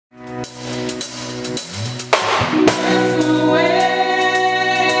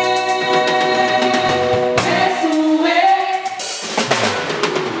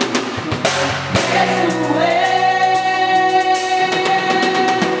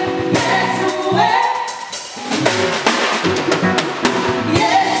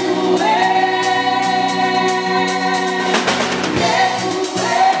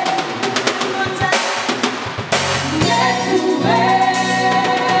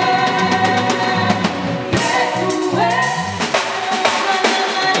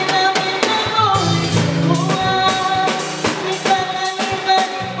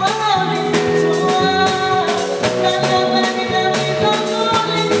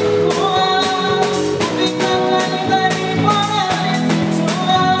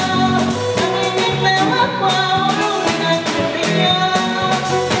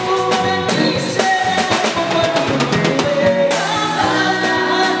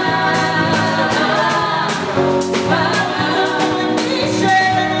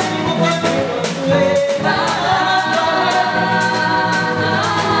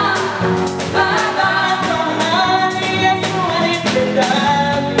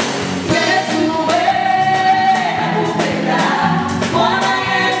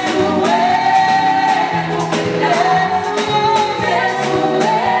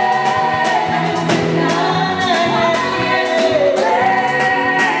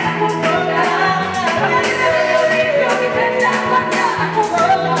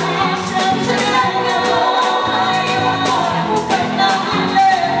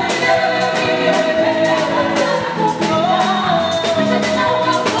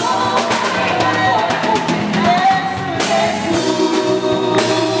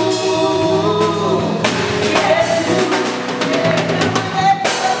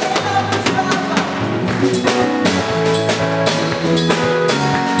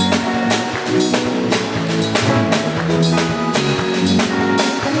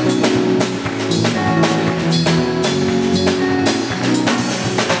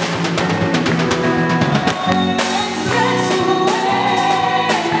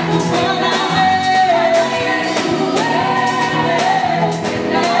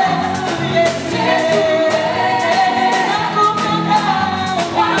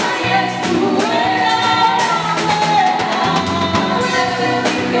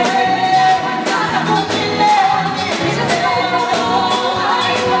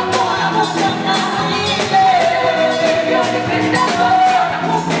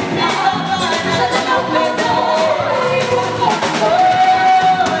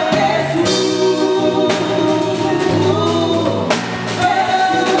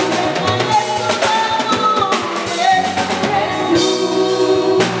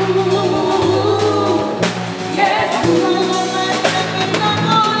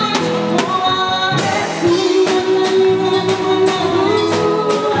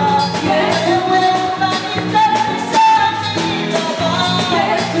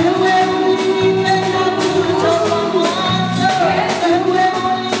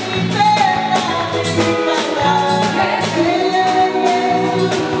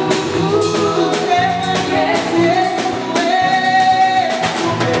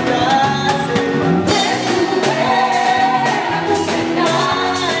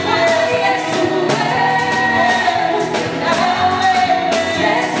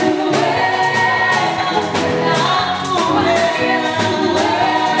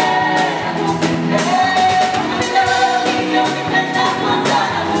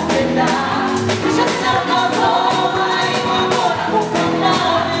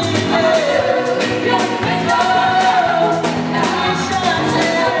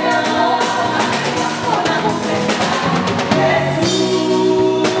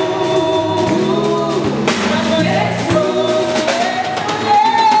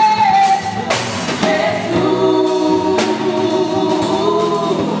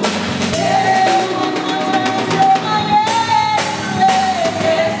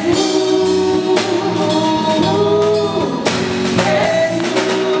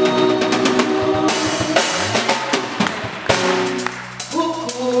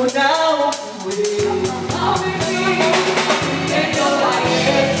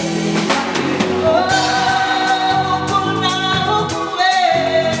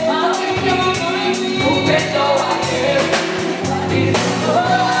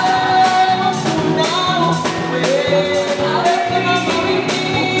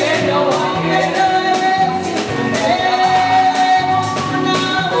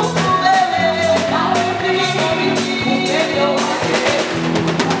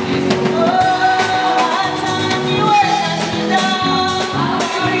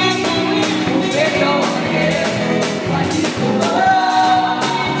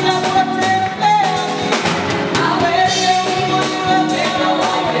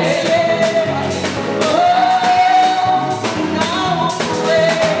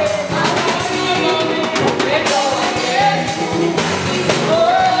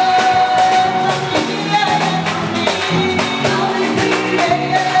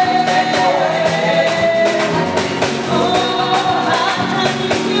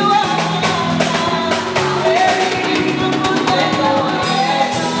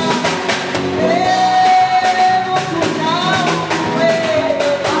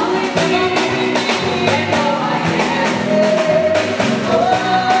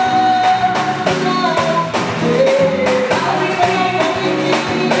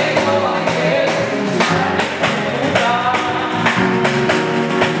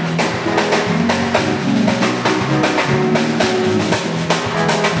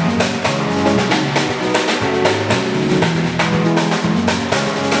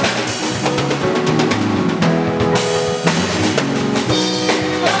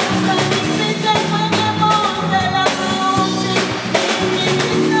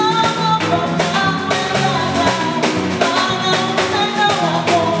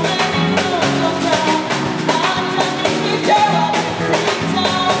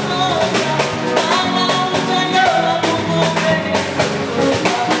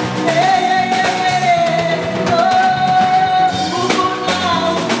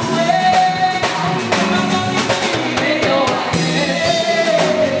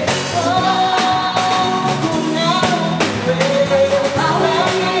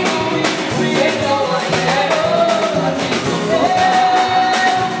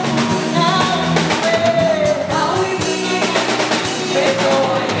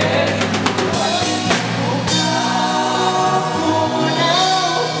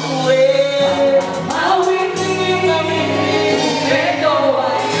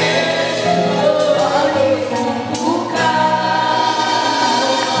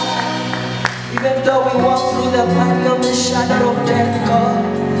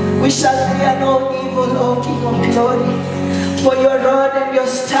shall fear no evil, O King of glory. For your rod and your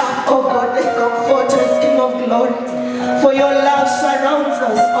staff, O God, they comfort us, King of glory. For your love surrounds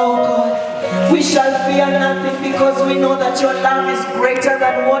us, O God. We shall fear nothing because we know that your love is greater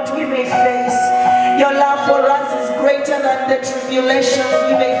than what we may face. Your love for us is greater than the tribulations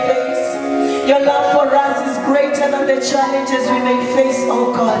we may face. Your love for us is greater than the challenges we may face,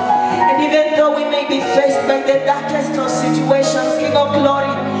 oh God. And even though we may be faced by the darkest of situations, King of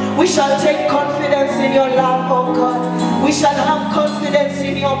glory, we shall take confidence in your love, oh God. We shall have confidence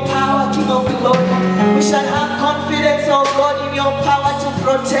in your power, King of glory. We shall have confidence, oh God, in your power to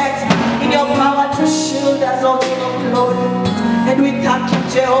protect, in your power to shield us, oh King of glory. And we thank you,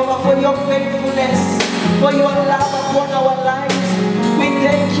 Jehovah, for your faithfulness, for your love upon our lives. We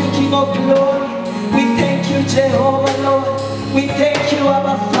thank you, King of glory. We thank you, Jehovah, Lord. We thank you,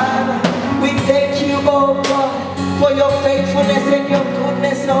 Abba Father. We thank you, oh God, for your faithfulness and your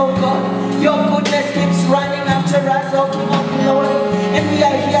goodness, oh God. Your goodness keeps running after us, oh King of glory. And we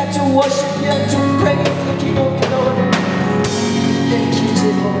are here to worship you and to praise you, King of glory. Thank you,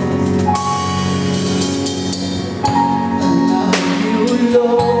 Jehovah. I love you,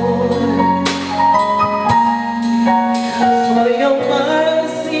 Lord. For your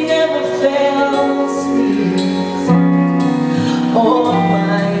mercy never fails me. All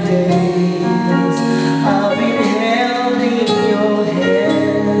my days I've been held in your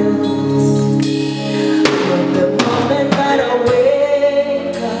hands. From the moment that I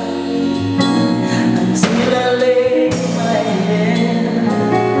wake up until I lay my head,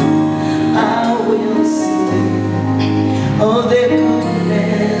 I will sing of the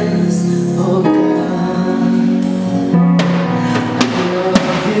goodness of God.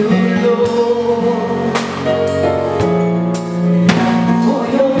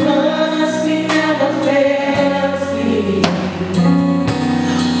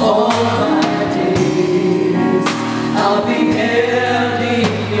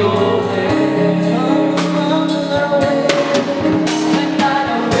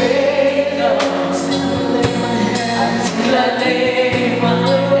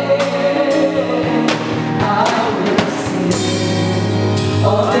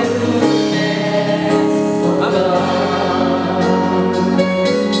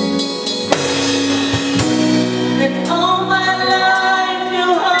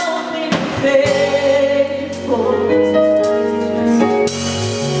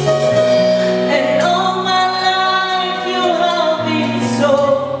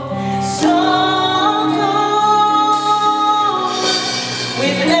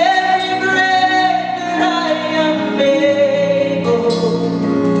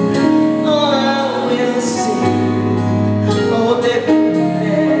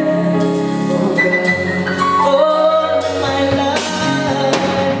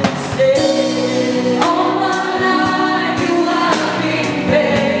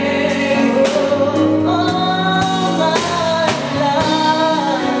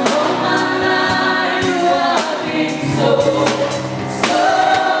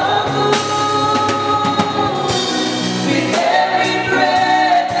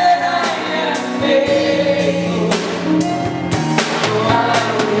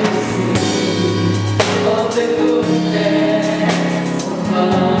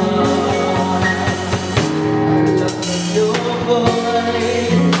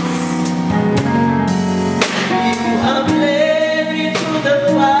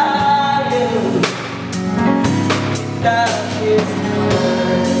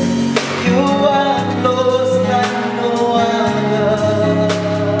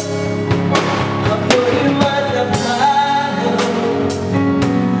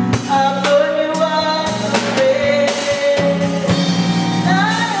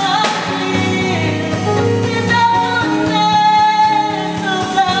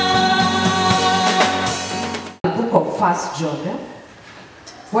 John.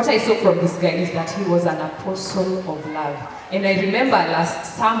 What I saw from this guy is that he was an apostle of love. And I remember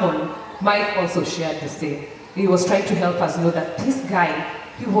last sermon, Mike also shared the same. He was trying to help us know that this guy,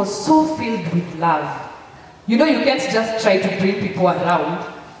 he was so filled with love. You know, you can't just try to bring people around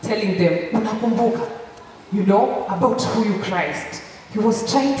telling them, unakumbuka, you know, about who you Christ. He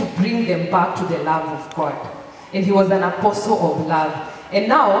was trying to bring them back to the love of God. And he was an apostle of love. And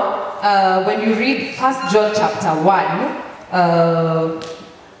now, when you read 1 John chapter 1,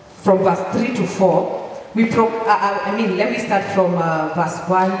 from verse 3 to 4, let me start from verse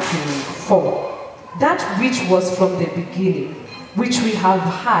 1 to 4. That which was from the beginning, which we have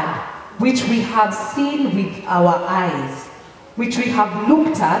heard, which we have seen with our eyes, which we have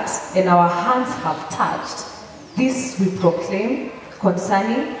looked at and our hands have touched, this we proclaim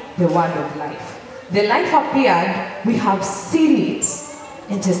concerning the word of life. The life appeared, we have seen it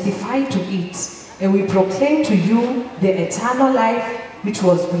and testified to it, and we proclaim to you the eternal life which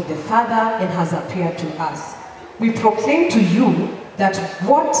was with the Father and has appeared to us. We proclaim to you that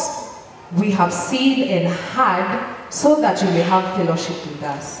what we have seen and heard, so that you may have fellowship with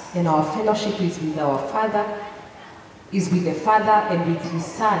us. And our fellowship is with our Father, is with the Father and with his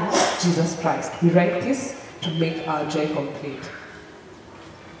Son, Jesus Christ. We write this to make our joy complete.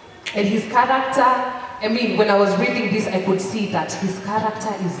 And his character, I mean, when I was reading this, I could see that his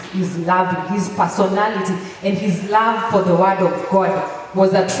character is loving, his personality and his love for the word of God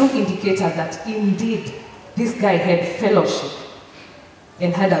was a true indicator that indeed this guy had fellowship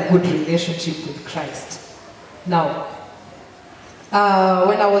and had a good relationship with Christ. Now,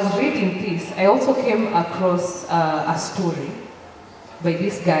 when I was reading this, I also came across a story by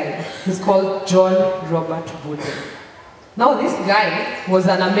this guy. He's called John Robert Wooden. Now, this guy was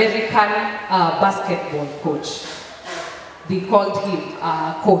an American basketball coach. They called him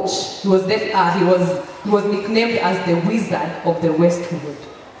coach. He was nicknamed as the Wizard of the Westwood.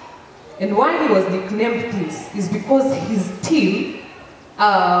 And why he was nicknamed this is because his team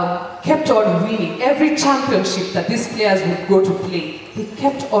kept on winning. Every championship that these players would go to play, they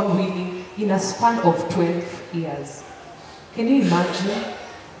kept on winning in a span of 12 years. Can you imagine?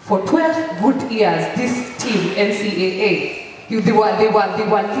 For 12 good years, this team, NCAA, they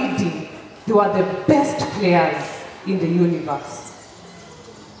were leading. They were the best players in the universe.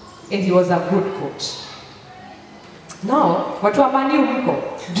 And he was a good coach. Now, watu wa Man U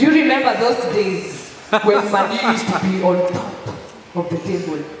mko? Do you remember those days when Man U used to be on top of the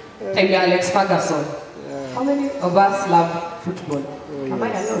table? Time Alex Ferguson. How many of us love football? Am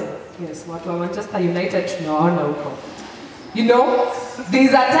I alone? Yes, watu wa Manchester United tunaona huko. You know,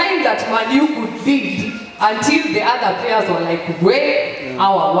 there's a time that Man U could lead until the other players were like, where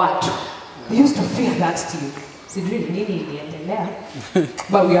our what? They used to fear that team.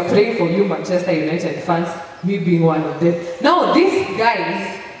 But we are praying for you, Manchester United fans, me being one of them. Now, these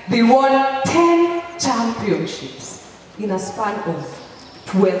guys, they won 10 championships in a span of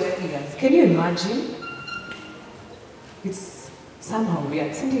 12 years. Can you imagine? It's somehow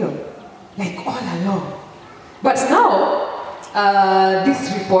weird, isn't it? Like all along. But now,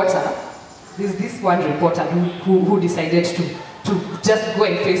 this reporter, there's this one reporter who decided to just go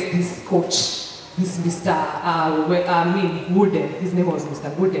and face this coach, this Mr. Wooden. His name was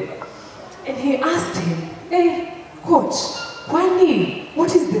Mr. Wooden. And he asked him, hey, coach,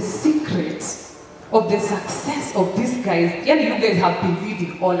 what is the secret of the success of these guys? Yeah, you guys have been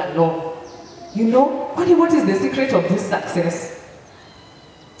leading all along. You know, what is the secret of this success?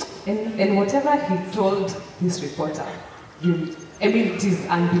 And whatever he told this reporter, it is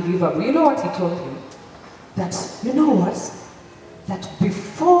unbelievable. You know what he told him? That, you know what? That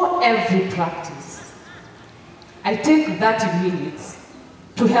before every practice, I take 30 minutes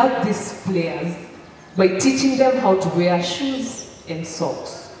to help these players by teaching them how to wear shoes and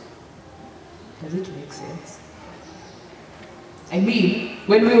socks. Does it make sense? I mean,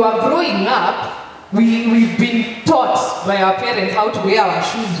 when we were growing up, we've been taught by our parents how to wear our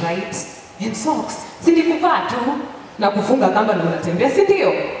shoes right and socks. Sindi kuvaa tu na kufunga kamba na unatembea, si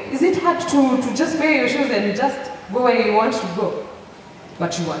ndio? Is it hard to just wear your shoes and just go where you want to go?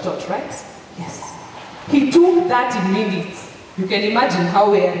 But you were taught, right? Yes. He took 30 minutes. You can imagine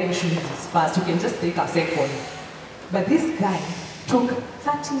how wearing shoes is fast. You can just take a second. But this guy took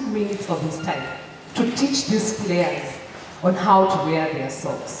 30 minutes of his time to teach these players on how to wear their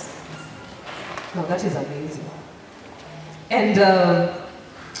socks. Now that is amazing. And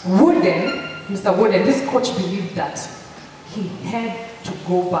Mr. Wooden, this coach believed that he had to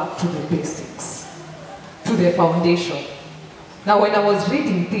go back to the basics, to the foundation. Now when I was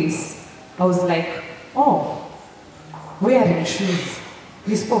reading this, I was like, oh, wearing shoes.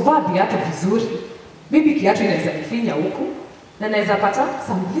 Nisipovaa viatu vizuri, maybe kiatu inaweza nifinya huku, na naweza pata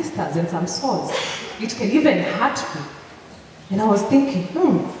some blisters and some sores. It can even hurt me. And I was thinking,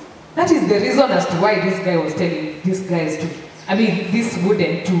 that is the reason as to why this guy was telling these guys this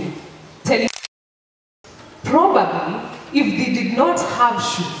Wooden to tell him. Probably, if they did not have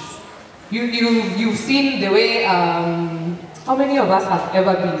shoes, you've seen the way, how many of us have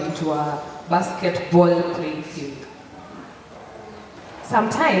ever been into a basketball playing field?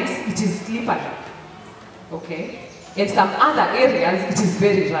 Sometimes it is slippery, okay? In some other areas, it is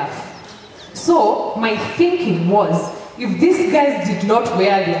very rough. So, my thinking was, if these guys did not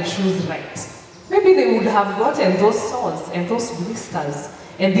wear their shoes right, maybe they would have gotten those sores and those blisters,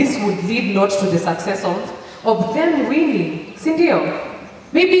 and this would lead not to the success of them winning. Sindio?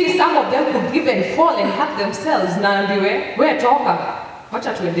 Maybe some of them could even fall and hurt themselves. Na ndiwe, we're talking.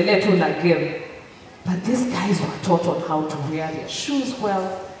 wacha tuendelee tu na game. But these guys were taught on how to wear their shoes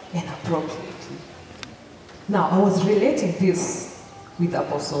well and appropriately. Now, I was relating this with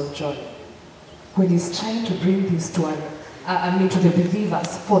Apostle John when he's trying to bring this to to the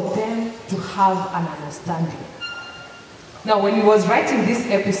believers for them to have an understanding. Now, when he was writing this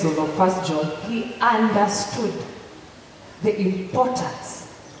episode of 1 John, he understood the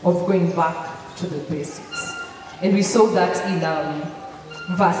importance of going back to the basics. And we saw that in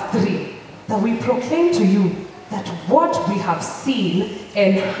verse 3, that we proclaim to you that what we have seen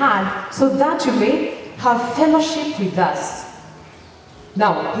and heard, so that you may have fellowship with us.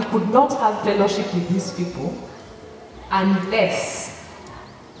 Now, he could not have fellowship with these people unless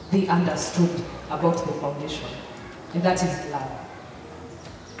they understood about the foundation, and that is love.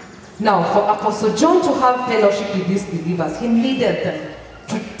 Now, for Apostle John to have fellowship with these believers, he needed them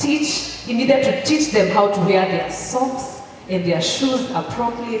to teach them how to wear their socks and their shoes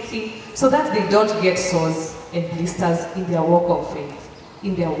appropriately so that they don't get sores and blisters in their walk of faith,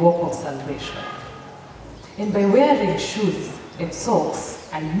 in their walk of salvation. And by wearing shoes and socks,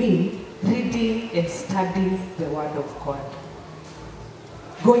 I mean reading and studying the Word of God.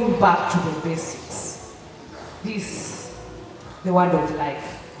 Going back to the basics. This, the Word of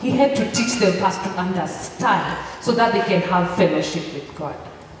life. He had to teach them first to understand so that they can have fellowship with God.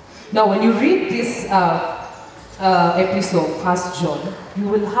 Now, when you read this episode of 1 John, you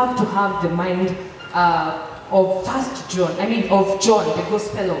will have to have the mind of John, the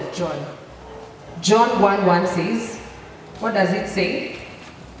Gospel of John. John 1:1 says, what does it say?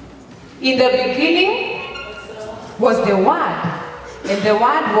 In the beginning was the Word, and the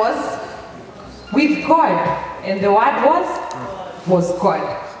Word was with God, and the Word was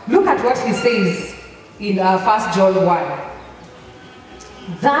God. Look at what he says in 1 John 1.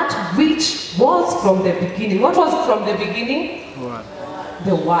 That which was from the beginning. What was from the beginning? Word.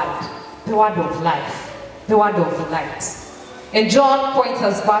 The Word of life, the Word of light. And John points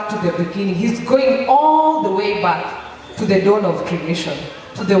us back to the beginning. He's going all the way back to the dawn of creation,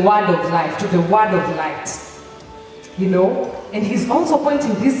 to the Word of life, to the Word of light. You know? And he's also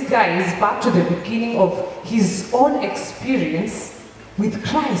pointing these guys back to the beginning of his own experience with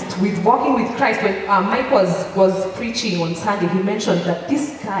Christ, with walking with Christ. When Mike was preaching on Sunday, he mentioned that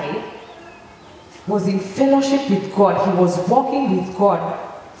this guy was in fellowship with God. He was walking with God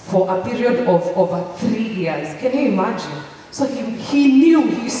for a period of over 3 years. Can you imagine? So he knew,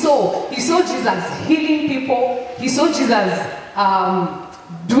 he saw Jesus healing people. He saw Jesus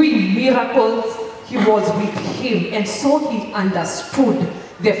doing miracles. He was with him, and so he understood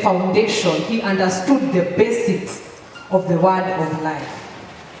the foundation. He understood the basics of the Word of life.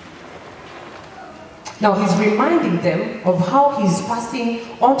 Now he's reminding them of how he's passing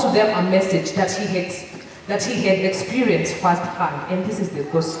on to them a message that he had experienced firsthand, and this is the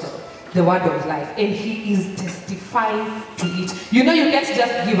gospel, the Word of life, and he is testifying to it. You know, you can't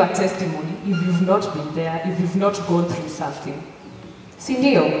just give a testimony if you've not been there, if you've not gone through something. See,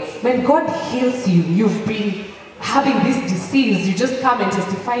 Neil, when God heals you, you've been having this disease, you just come and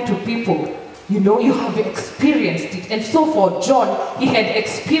testify to people. You know, you have experienced it. And so for John, he had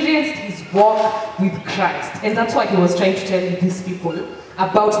experienced his walk with Christ. And that's why he was trying to tell these people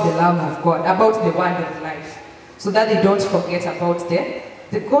about the love of God, about the Word of life, so that they don't forget about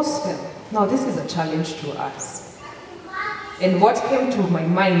the gospel. Now, this is a challenge to us. And what came to my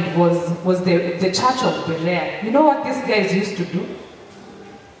mind was the church of Berea. You know what these guys used to do?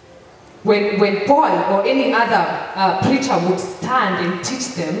 When Paul or any other preacher would stand and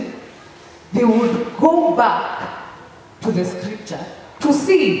teach them, they would go back to the scripture to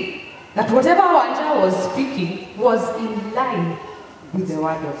see that whatever Wanja was speaking was in line with the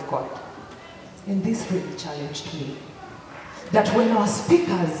Word of God. And this really challenged me. That when our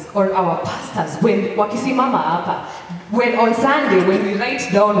speakers or our pastors, when wakisimama hapa, when on Sunday, when we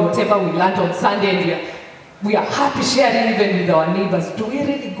write down whatever we learned on Sunday and we are happy sharing even with our neighbors, do we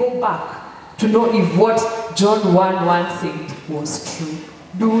really go back to know if what John 1:1 said was true?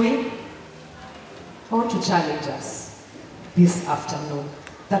 Do we? I want to challenge us this afternoon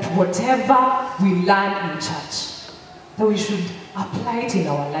that whatever we learn in church, that we should apply it in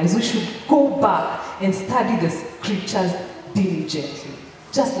our lives. We should go back and study the scriptures diligently,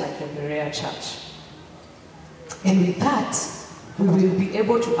 just like the Berea church. And with that, we will be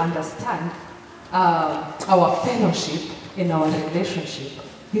able to understand our fellowship and our relationship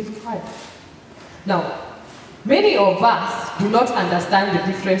with God. Now, many of us do not understand the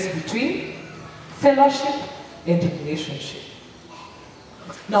difference between fellowship and relationship.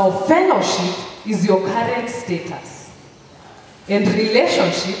 Now, fellowship is your current status, and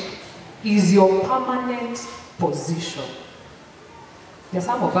relationship is your permanent position. There are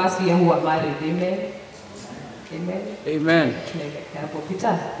some of us here who are married, amen? Amen? Amen.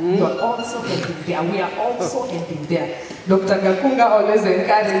 Peter, you are also heading there. We are also heading there. Dr. Gakunga always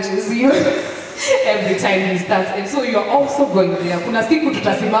encourages you every time he starts. And so you are also going there. Kuna siku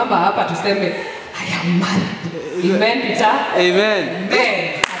tutasimama hapa tuseme, I am married. Amen, Peter? Amen.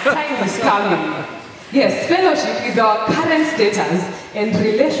 Amen. Time is coming. Yes, fellowship is our current status and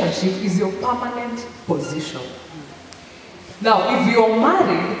relationship is your permanent position. Now, if you are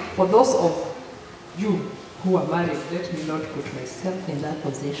married, for those of you who are married, let me not put myself in that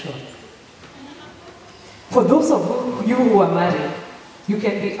position. For those of you who are married, you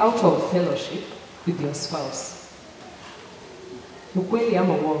can be out of fellowship with your spouse. Ukweli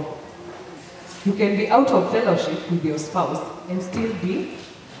ama uongo? You can be out of fellowship with your spouse and still be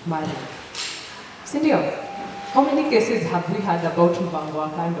married. Sindio, how many cases have we had about mpango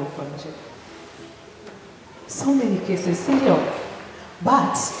kind of friendship? So many cases, Sindio.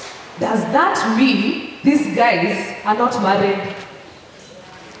 But does that mean these guys are not married?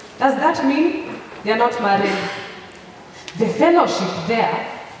 Does that mean they are not married? The fellowship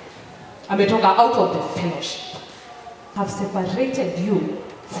there, ametoka out of the fellowship, have separated you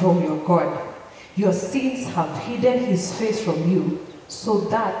from your God. Your sins have hidden his face from you so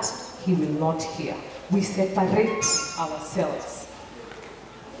that he will not hear. We separate ourselves.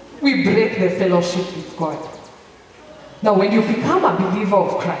 We break the fellowship with God. Now, when you become a believer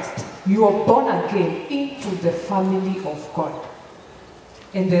of Christ, you are born again into the family of God.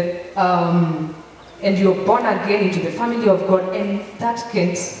 And you're born again into the family of God, and that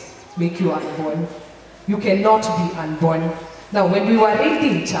can't make you unborn. You cannot be unborn. Now, when we were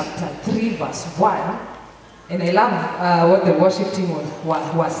reading chapter 3, verse 1, and I love what the worship team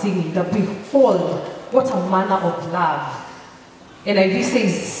was singing, the behold, what a manner of love. And NIV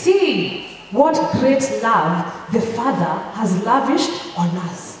says, see what great love the Father has lavished on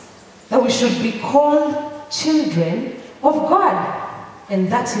us, that we should be called children of God. And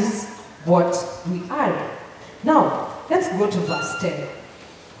that is what we are. Now, let's go to verse 10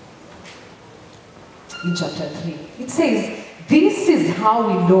 in chapter 3. It says, this is how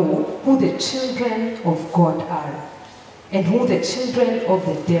we know who the children of God are and who the children of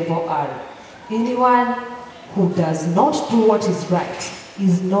the devil are. Anyone who does not do what is right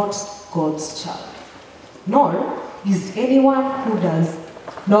is not God's child, nor is anyone who does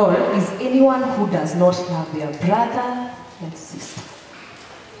not love their brother and sister.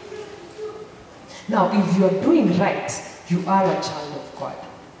 Now, if you are doing right, you are a child of God.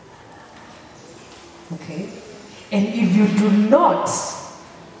 Okay? And if you do not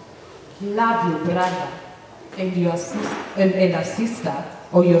love your brother and your a sister,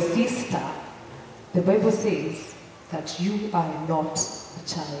 or your sister, the Bible says that you are not a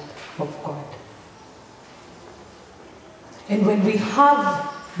child of God. And when we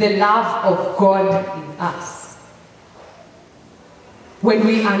have the love of God in us, when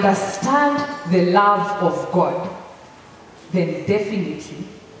we understand the love of God, then definitely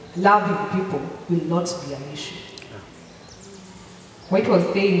loving people will not be an issue. White was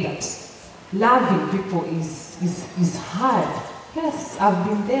saying that loving people is hard. Yes, I've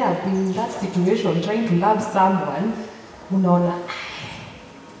been there, I've been in that situation, trying to love someone, unaona,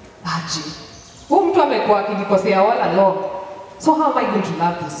 aje. Huyu mtu amekuwa akinikosea all along. So how am I going to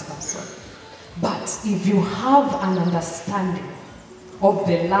love this person? But if you have an understanding of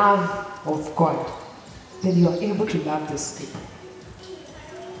the love of God, then you are able to love these people.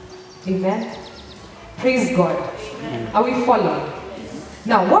 Amen? Praise God. Amen. Are we following?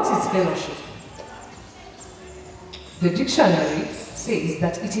 Now, what is fellowship? The dictionary says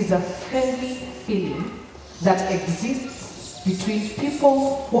that it is a friendly feeling that exists between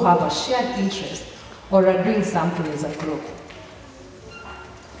people who have a shared interest or are doing something as a group.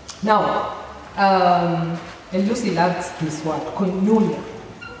 Now, and Lucy loves this word, koinonia.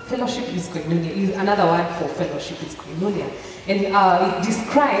 Fellowship is koinonia. Another word for fellowship is koinonia. And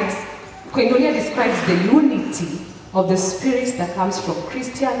koinonia describes the unity of the spirit that comes from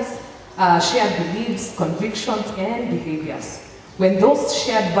Christians, shared beliefs, convictions, and behaviors. When those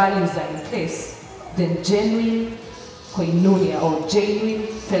shared values are in place, then genuine koinonia or genuine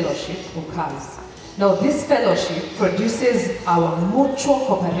fellowship occurs. Now, this fellowship produces our mutual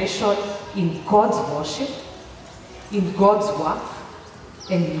cooperation in God's worship, in God's work,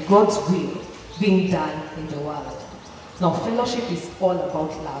 and in God's will being done in the world. Now, fellowship is all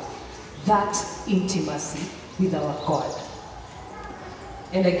about love, that intimacy with our God.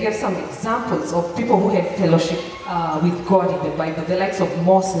 And I gave some examples of people who had fellowship with God in the Bible, the likes of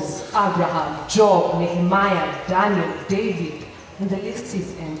Moses, Abraham, Job, Nehemiah, Daniel, David, and the list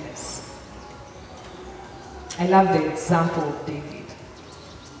is endless. I love the example of David.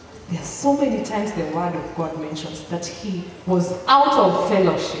 There are so many times the word of God mentions that he was out of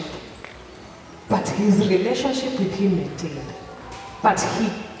fellowship, but his relationship with him maintained. But he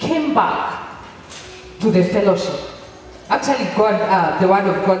came back to the fellowship. Actually, God, the word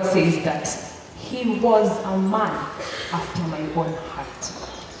of God says that he was a man after my own heart.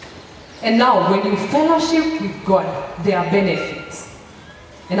 And now, when you fellowship with God, there are benefits.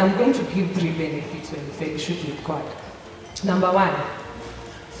 And I'm going to give 3 benefits when you fellowship with God. Number 1,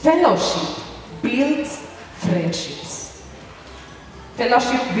 fellowship builds friendships.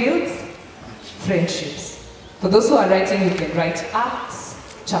 Fellowship builds friendships. For those who are writing, you can write Acts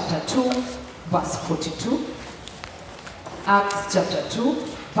chapter 2, verse 42. Acts chapter 2,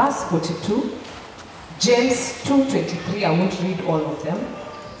 verse 42. James 2:23, I won't read all of them.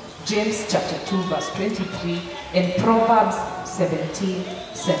 James chapter 2, verse 23, and Proverbs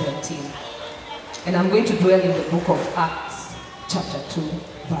 17:17. And I'm going to dwell in the book of Acts chapter 2,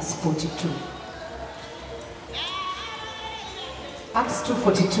 verse 42. Acts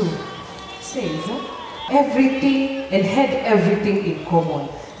 2:42 says, everything and had everything in common.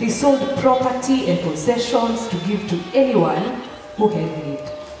 They sold property and possessions to give to anyone who had need.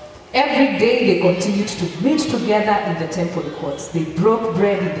 Every day they continued to meet together in the temple courts. They broke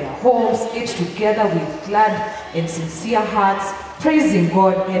bread in their homes, ate together with glad and sincere hearts, praising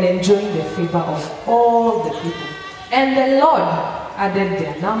God and enjoying the favor of all the people. And the Lord added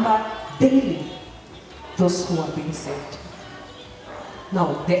their number daily, those who are being saved.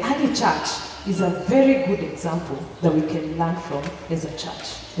 Now, the early church is a very good example that we can learn from as a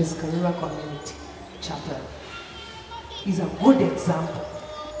church, as Karura Community Chapel. Is a good example.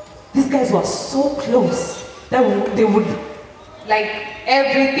 These guys were so close that they would, like,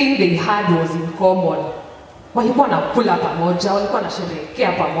 everything they had was in common. Walikuwa wanakula pamoja, walikuwa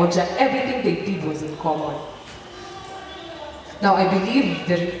wanasherehekea pamoja, everything they did was in common. Now, I believe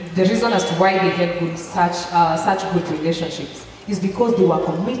the reason as to why they had such good relationships is because they were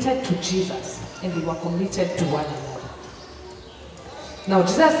committed to Jesus and they were committed to one another. Now,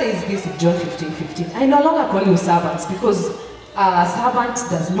 Jesus says this in John 15:15. I no longer call you servants because a servant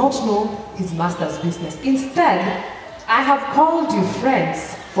does not know his master's business. Instead, I have called you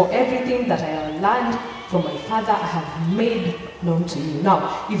friends, for everything that I have learned from my Father I have made known to you.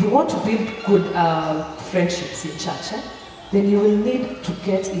 Now, if you want to build good friendships in church, then you will need to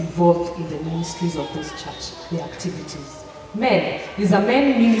get involved in the ministries of this church, the activities. Men, there's a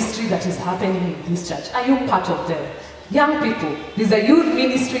men ministry that is happening in this church. Are you part of them? Young people, there's a youth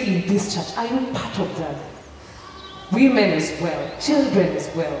ministry in this church. Are you part of them? Women as well, children as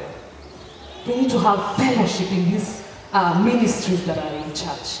well. We need to have fellowship in these ministries that are in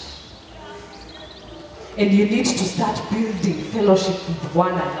church. And you need to start building fellowship with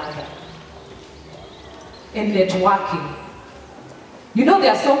one another. And networking. You know,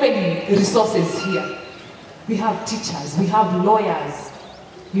 there are so many resources here. We have teachers, we have lawyers,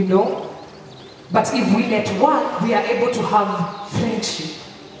 you know. But if we network, we are able to have friendship.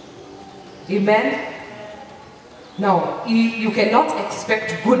 Amen? Now, you cannot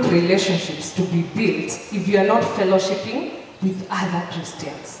expect good relationships to be built if you are not fellowshipping with other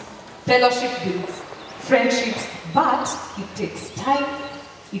Christians. Fellowship builds friendships, but it takes time,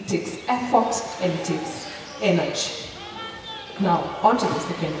 it takes effort, and it takes energy. Now, on to the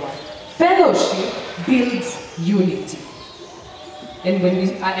second one. Fellowship builds unity. And when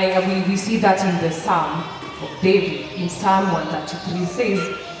we see that in the Psalm of David, in Psalm 133,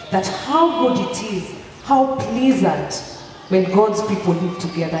 says that how good it is, how pleasant when God's people live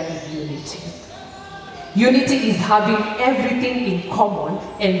together in unity. Unity is having everything in common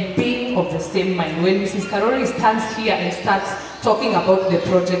and being of the same mind. When Mrs. Karori stands here and starts talking about the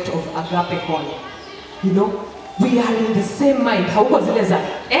project of Agape Hall, you know, we are in the same mind. How was it?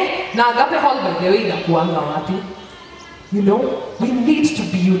 Na Agape Hall, by the way, inakuanga wapi? You know, we need to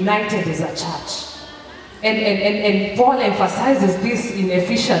be united as a church. And Paul emphasizes this in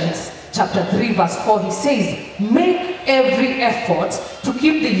Ephesians chapter 3, verse 4. He says, make every effort to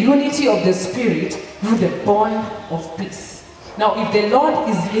keep the unity of the Spirit through the bond of peace. Now, if the Lord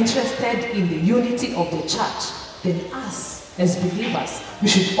is interested in the unity of the church, then us as believers, we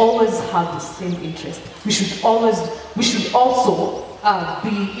should always have the same interest. We should also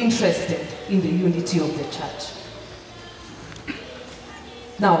be interested in the unity of the church.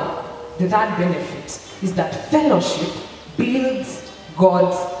 Now, the third benefit is that fellowship builds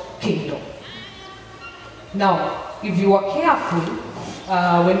God's kingdom. Now, if you are careful,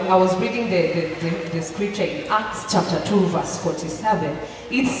 when I was reading the scripture in Acts chapter 2, verse 47,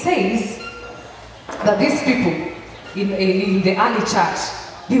 it says that these people in the early church,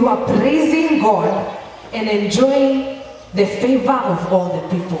 they were praising God and enjoying the favor of all the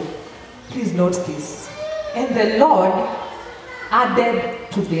people. Please note this. And the Lord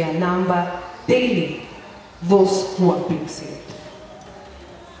added to their number daily those who are being saved.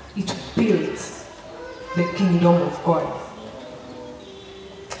 It builds the kingdom of God.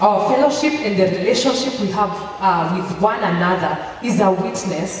 Our fellowship and the relationship we have with one another is a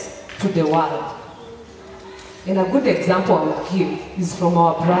witness to the world. And a good example I would give is from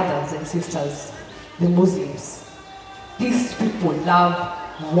our brothers and sisters, the Muslims. These people love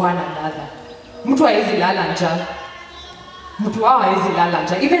one another. Mtu haezi lala njaa. Mtu wao haezi lala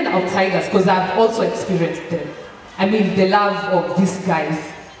njaa. Even outsiders, because I've also experienced them. I mean, the love of these guys.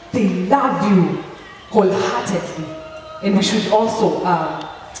 They love you wholeheartedly. And we should also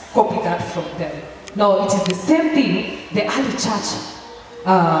copy that from them. Now, it is the same thing the early church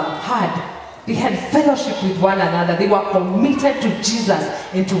had. They had fellowship with one another. They were committed to Jesus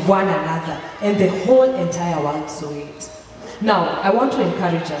and to one another. And the whole entire world saw it. Now, I want to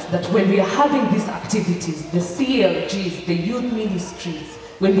encourage us that when we are having these activities, the CLGs, the youth ministries,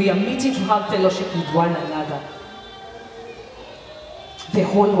 when we are meeting to have fellowship with one another, the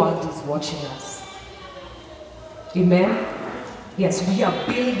whole world is watching us. Amen? Yes, we are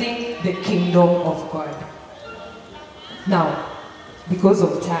building the kingdom of God. Now, because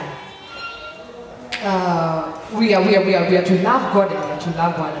of time, we are to love God and we are to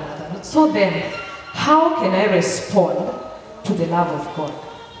love one another. So then, how can I respond to the love of God?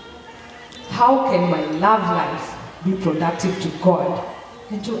 How can my love life be productive to God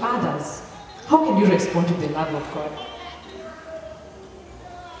and to others? How can you respond to the love of God?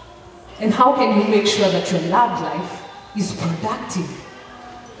 And how can you make sure that your love life is productive?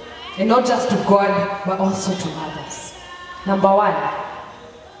 And not just to God, but also to others. Number one,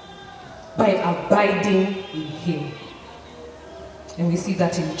 by abiding in Him. And we see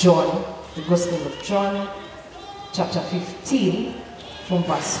that in John, the Gospel of John, chapter 15, from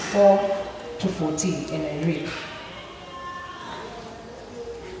verse 4 to 14, and I read.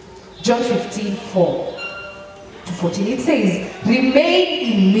 John 15, 4 to 14, it says,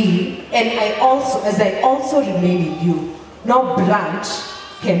 "Remain in me, and as I also remain in you. No branch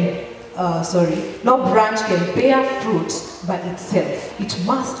can bear fruit by itself. It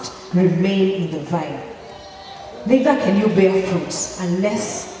must remain in the vine. Neither can you bear fruit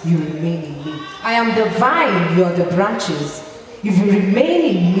unless you remain in me. I am the vine, you are the branches. If you remain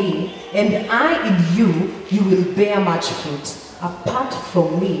in me, and I in you, you will bear much fruit. Apart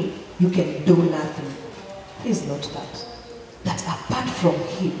from me, you can do nothing." Please note that apart from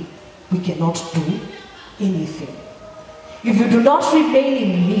Him, we cannot do anything. If you do not remain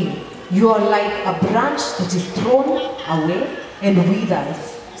in me, you are like a branch that is thrown away and withers.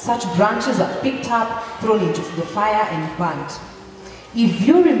 Such branches are picked up, thrown into the fire and burnt. If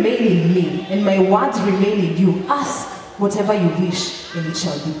you remain in me, and my words remain in you, ask whatever you wish, and it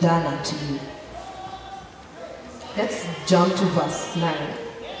shall be done unto you. Let's jump to verse 9.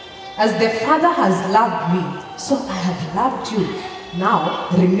 As the Father has loved me, so I have loved you. Now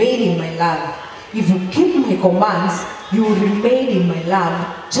remain in my love. If you keep my commands, you will remain in my love,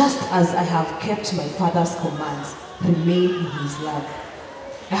 just as I have kept my Father's commands. Remain in His love.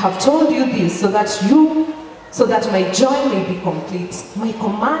 I have told you this so that my joy may be complete. My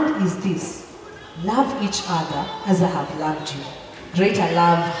command is this: love each other as I have loved you. Greater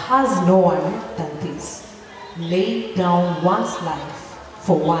love has no one than this: lay down one's life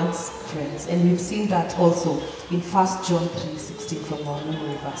for one's friends. And we've seen that also in 1 John 3:16 from our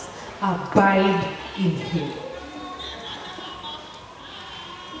memory verse. Abide in Him.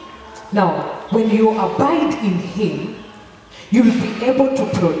 Now, when you abide in Him, you will be able to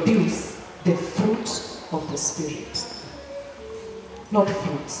produce the fruit of the Spirit. Not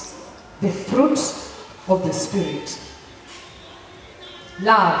fruits. The fruit of the Spirit.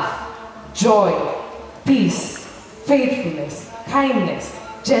 Love, joy, peace, faithfulness, kindness,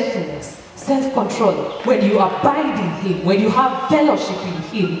 gentleness, self-control. When you abide in Him, when you have fellowship in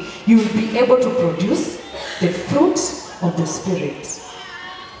Him, you will be able to produce the fruit of the Spirit.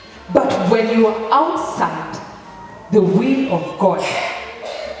 But when you are outside the will of God,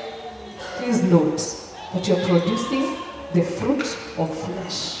 please note that you're producing the fruit of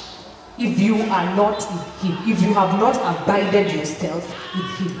flesh. If you are not in Him, if you have not abided yourself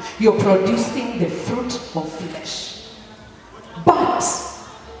in Him, you're producing the fruit of flesh. But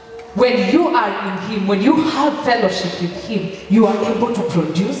when you are in Him, when you have fellowship with Him, you are able to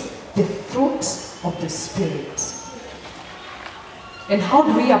produce the fruit of the Spirit. And how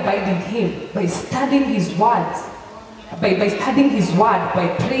do we abide in Him? By studying His words. By studying His word, by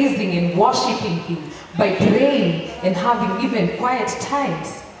praising and worshiping Him, by praying and having even quiet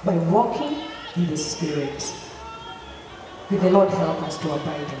times, by walking in the Spirit. May the Lord help us to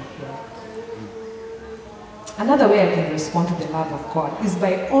abide in Him. Another way I can respond to the love of God is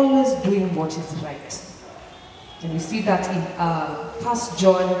by always doing what is right. And we see that in 1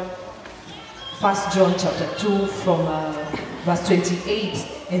 John chapter 2 from verse 28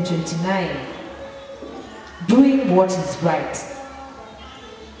 and 29. Doing what is right.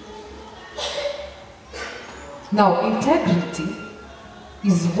 Now, integrity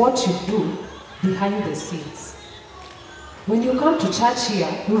is what you do behind the scenes. When you come to church here,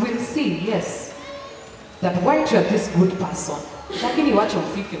 we will see, yes, that while you are this good person, lakini wacha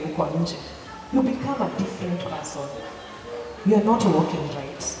ufike huko nje, you become a different person. You are not walking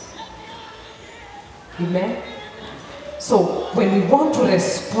right. Amen? So, when we want to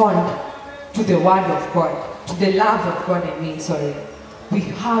respond to the word of God, to the love of God, we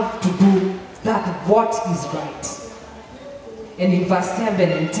have to do that what is right. And in verse 7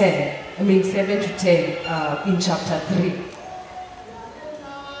 to 10, in chapter 3,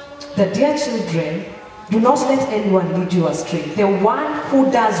 the dear children, do not let anyone lead you astray. The one who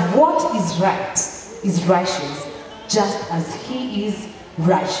does what is right is righteous, just as he is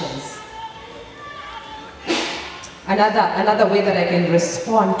righteous. Another way that I can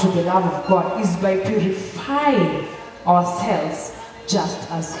respond to the love of God is by purifying ourselves just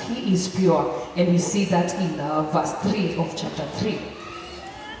as he is pure. And we see that in verse 3 of chapter 3.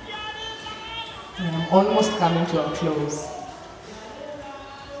 I'm almost coming to a close.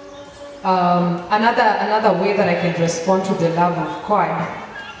 Another way that I can respond to the love of God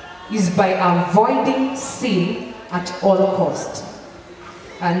is by avoiding sin at all cost.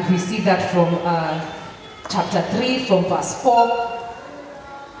 And we see that from chapter 3, from verse 4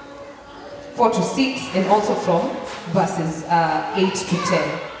 to 6, and also from verses 8 to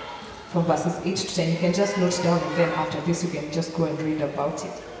 10. From verses 8 to 10, you can just note down, and then after this you can just go and read about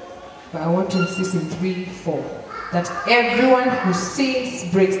it. But I want to insist in 3, 4, that everyone who sins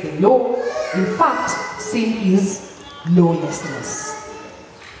breaks the law. In fact, sin is lawlessness.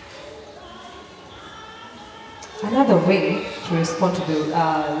 Another way to respond to the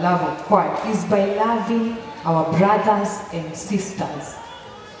love of God is by loving our brothers and sisters,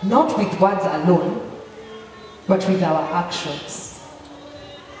 not with words alone, but with our actions.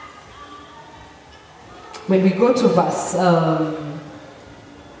 When we go to verse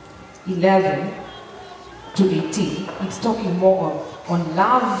 11 to 18, it's talking more on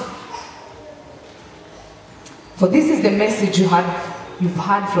love. For this is the message you've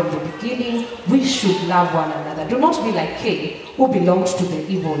heard from the beginning. We should love one another. Do not be like Cain, who belonged to the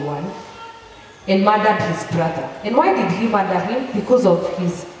evil one and murdered his brother. And why did he murder him? Because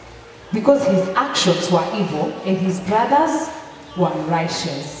his actions were evil and his brothers were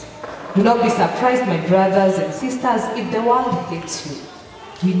righteous. Do not be surprised, my brothers and sisters, if the world hates you.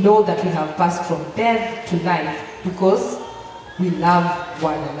 We know that we have passed from death to life because we love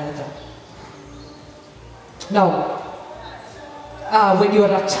one another. Now, when you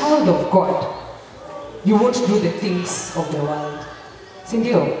are a child of God, you won't do the things of the world.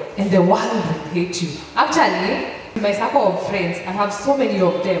 Sindio? And the world will hate you. Actually, in my circle of friends, I have so many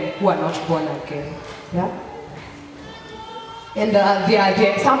of them who are not born again. Yeah? And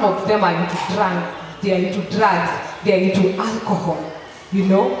some of them are into drugs, they are into alcohol, you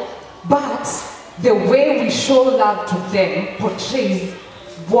know. But the way we show love to them portrays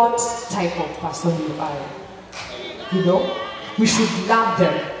what type of person you are. You know, we should love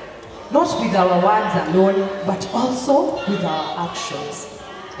them, not with our words alone, but also with our actions.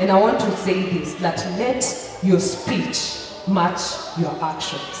 And I want to say this, that let your speech match your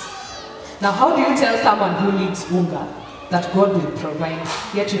actions. Now, how do you tell someone who needs unga that God will provide,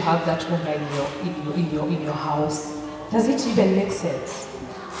 yet you have that unga in your house? Does it even make sense?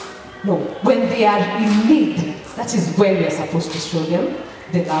 No. When they are in need, that is when we are supposed to show them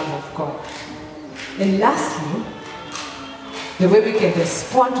the love of God. And lastly, the way we can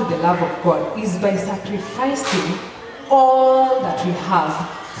respond to the love of God is by sacrificing all that we have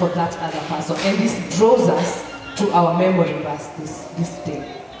for that other person. And this draws us to our memory verse this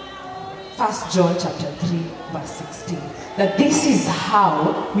day. 1 John chapter 3, verse 16. That this is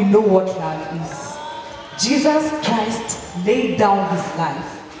how we know what love is. Jesus Christ laid down his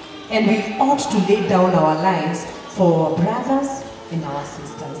life, and we ought to lay down our lives for our brothers and our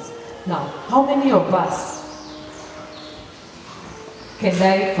sisters. Now, how many of us can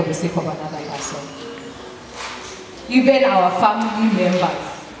die for the sake of another person? Even our family members.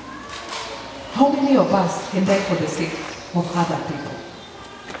 How many of us can die for the sake of other people?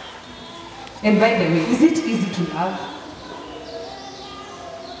 And by the way, is it easy to love?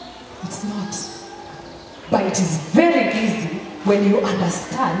 It's not. But it is very easy when you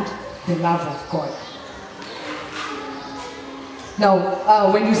understand the love of God.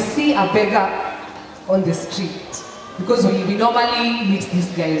 Now, when you see a beggar on the street. Because we normally meet these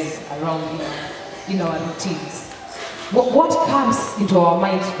guys around here in our routines. What comes into our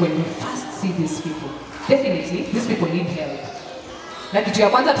minds when we first see these people? Definitely, these people need help. Na kitu ya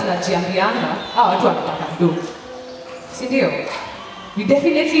kwanza tunajiambianga, watu wanataka do. Si ndio? We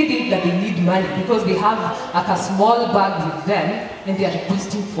definitely think that they need money because they have like a small bag with them and they are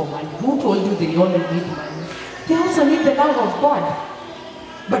requesting for money. Who told you they only need money? They also need the love of God.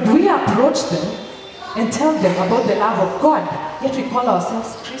 But we approach them and tell them about the love of God, yet we call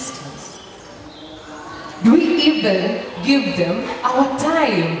ourselves Christians. Do we even give them our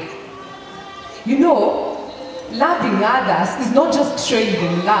time? You know, loving others is not just showing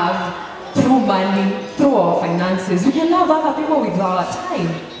them love through money, through our finances. We can love other people with our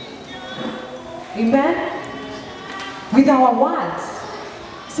time. Amen? With our words.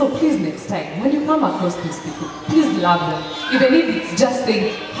 So please next time, when you come across these people, please love them. Even if it's just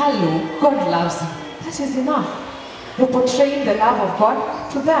saying, hello, God loves you. That is enough. You're portraying the love of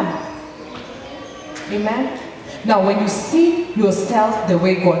God to them. Amen? Now when you see yourself the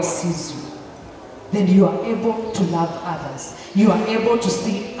way God sees you, then you are able to love others. You are able to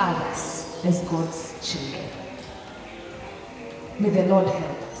see others as God's children. May the Lord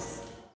help.